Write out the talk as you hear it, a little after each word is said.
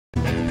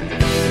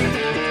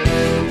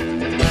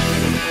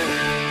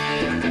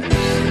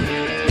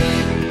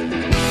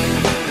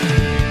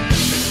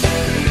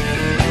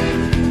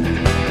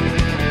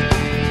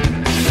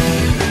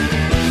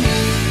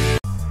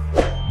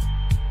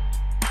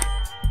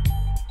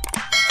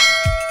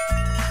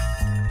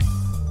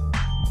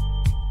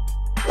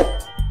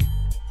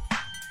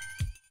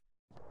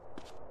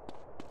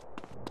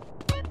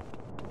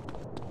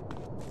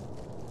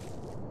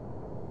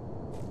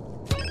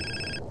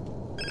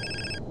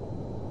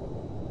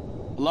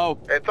Hello?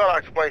 Hey, thought I'd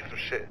explain some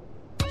shit.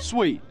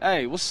 Sweet.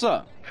 Hey, what's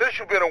up? Since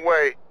you've been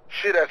away,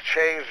 shit has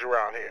changed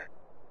around here.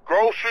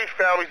 Grove Street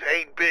families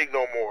ain't big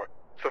no more.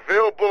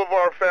 Seville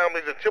Boulevard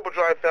families and Temple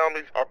Drive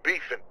families are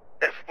beefing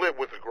and split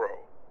with the Grove.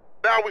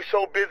 Now we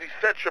so busy,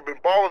 set tripping,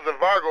 ballers and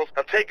Vagos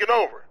have taken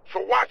over. So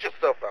watch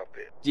yourself out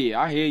there.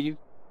 Yeah, I hear you.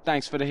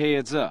 Thanks for the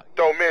heads up.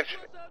 Don't mention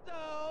it. What's up,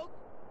 dog?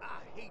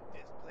 I hate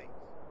this place.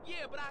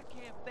 Yeah, but I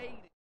can't fade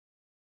it.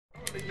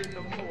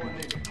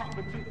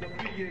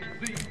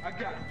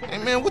 Hey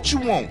man, what you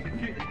want?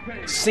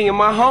 Seeing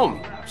my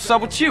homie. What's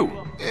up with you?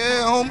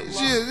 Yeah, homie.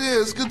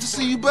 Yeah, it's good to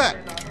see you back.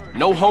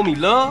 No homie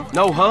love?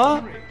 No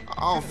hug?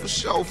 Oh, for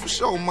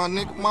sure, my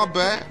nigga. My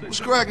bad. What's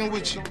cracking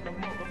with you?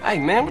 Hey,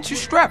 man, what you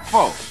strapped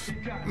for?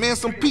 Man,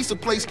 some pizza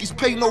place keeps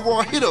paying over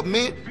our hit up,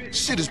 man.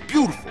 Shit is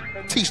beautiful.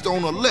 Teach the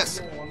owner a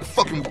lesson.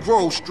 Fucking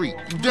Grove Street.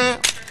 You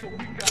down?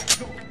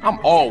 I'm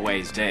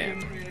always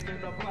down.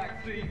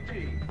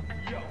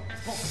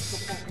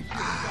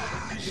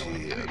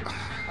 Shit.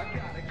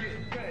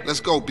 Let's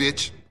go,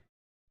 bitch.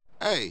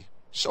 Hey,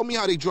 show me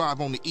how they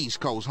drive on the East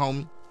Coast,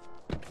 homie.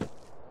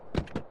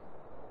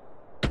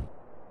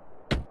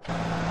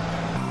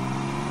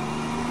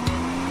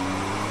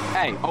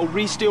 Hey, old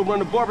Reed still run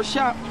the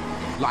barbershop?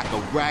 Like a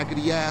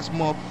raggedy-ass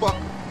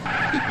motherfucker.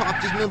 He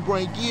popped his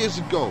membrane years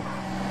ago.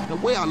 The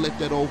way I let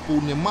that old fool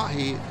in my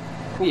head.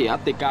 Yeah, I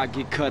think I'll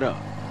get cut up.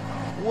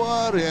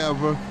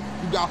 Whatever.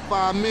 You got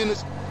 5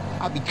 minutes?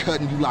 I'll be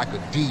cutting you like a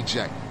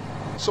DJ.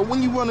 So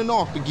when you running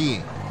off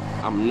again?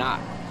 I'm not.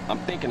 I'm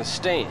thinking of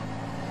staying.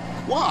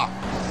 Why?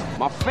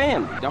 My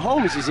family, the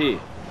homies is here.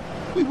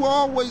 We were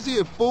always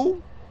here,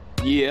 fool.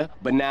 Yeah,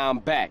 but now I'm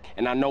back,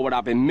 and I know what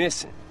I've been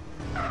missing.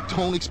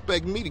 Don't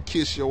expect me to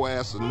kiss your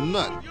ass or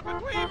nothing. You're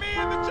between me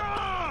and the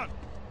John!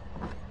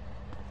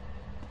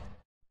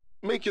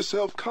 Make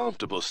yourself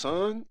comfortable,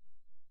 son.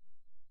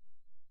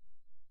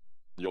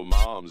 Your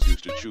moms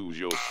used to choose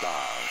your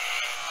style.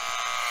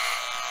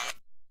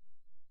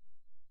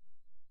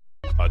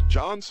 A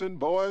Johnson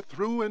boy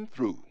through and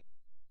through.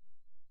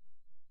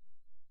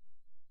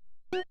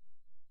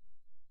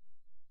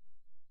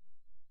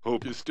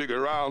 Hope you stick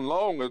around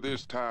longer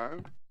this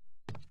time.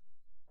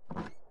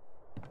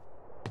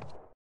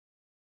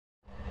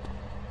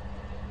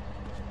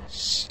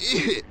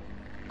 Shit,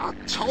 I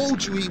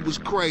told you he was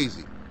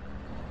crazy.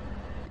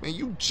 Man,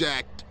 you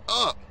jacked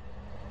up.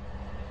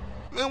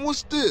 Man,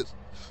 what's this?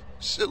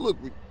 Shit look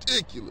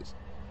ridiculous.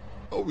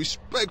 No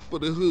respect for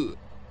the hood.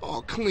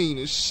 All clean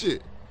as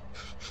shit.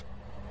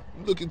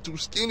 You looking too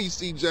skinny,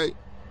 CJ.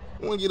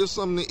 I wanna get us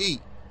something to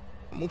eat.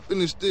 I'm gonna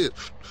finish this,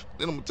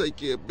 then I'm gonna take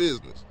care of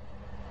business.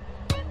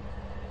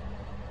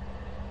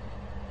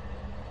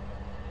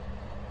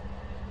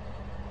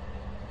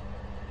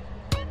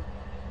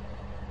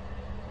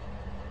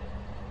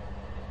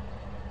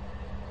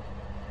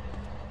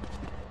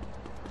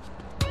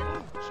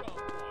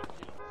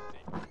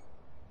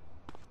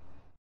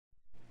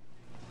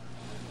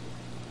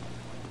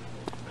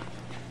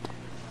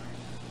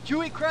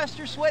 Chewy crust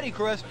or sweaty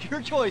crust,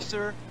 your choice,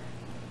 sir.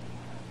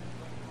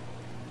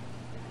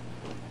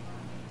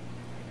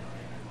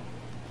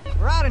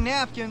 We're out of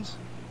napkins.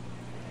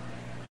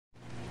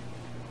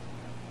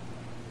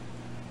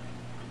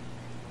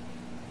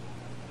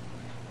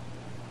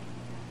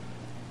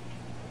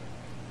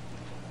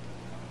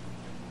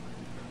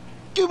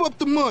 Give up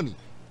the money.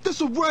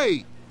 This a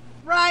raid.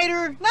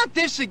 Ryder, not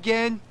this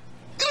again.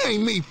 It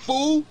ain't me,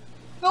 fool.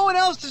 No one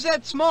else is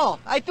that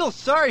small. I feel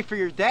sorry for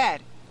your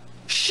dad.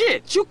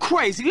 Shit, you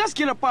crazy. Let's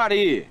get up out of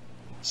here.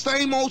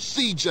 Same old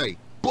CJ.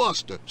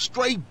 Buster.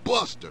 Straight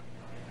Buster.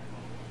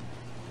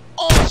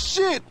 Oh,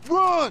 shit.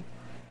 Run.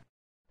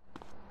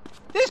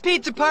 This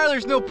pizza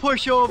parlor's no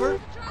pushover.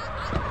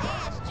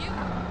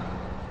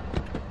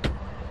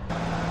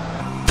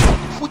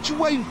 What you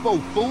waiting for,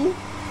 fool?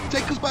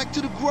 Take us back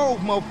to the Grove,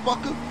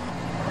 motherfucker.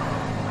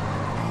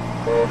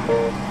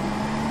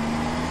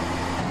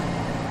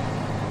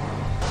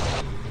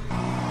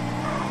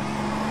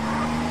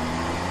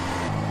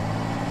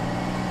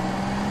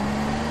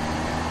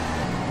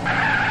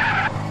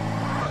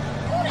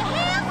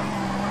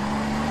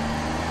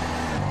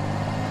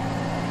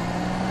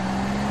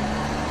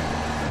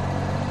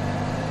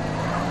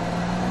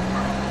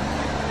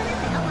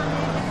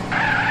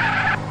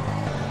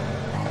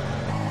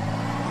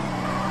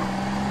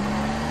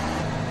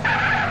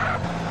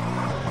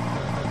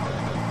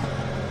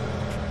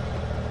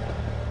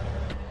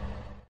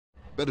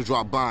 Better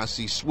drop by and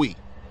see Sweet.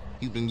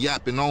 He's been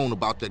yapping on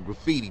about that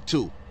graffiti,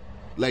 too.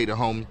 Later,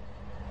 homie.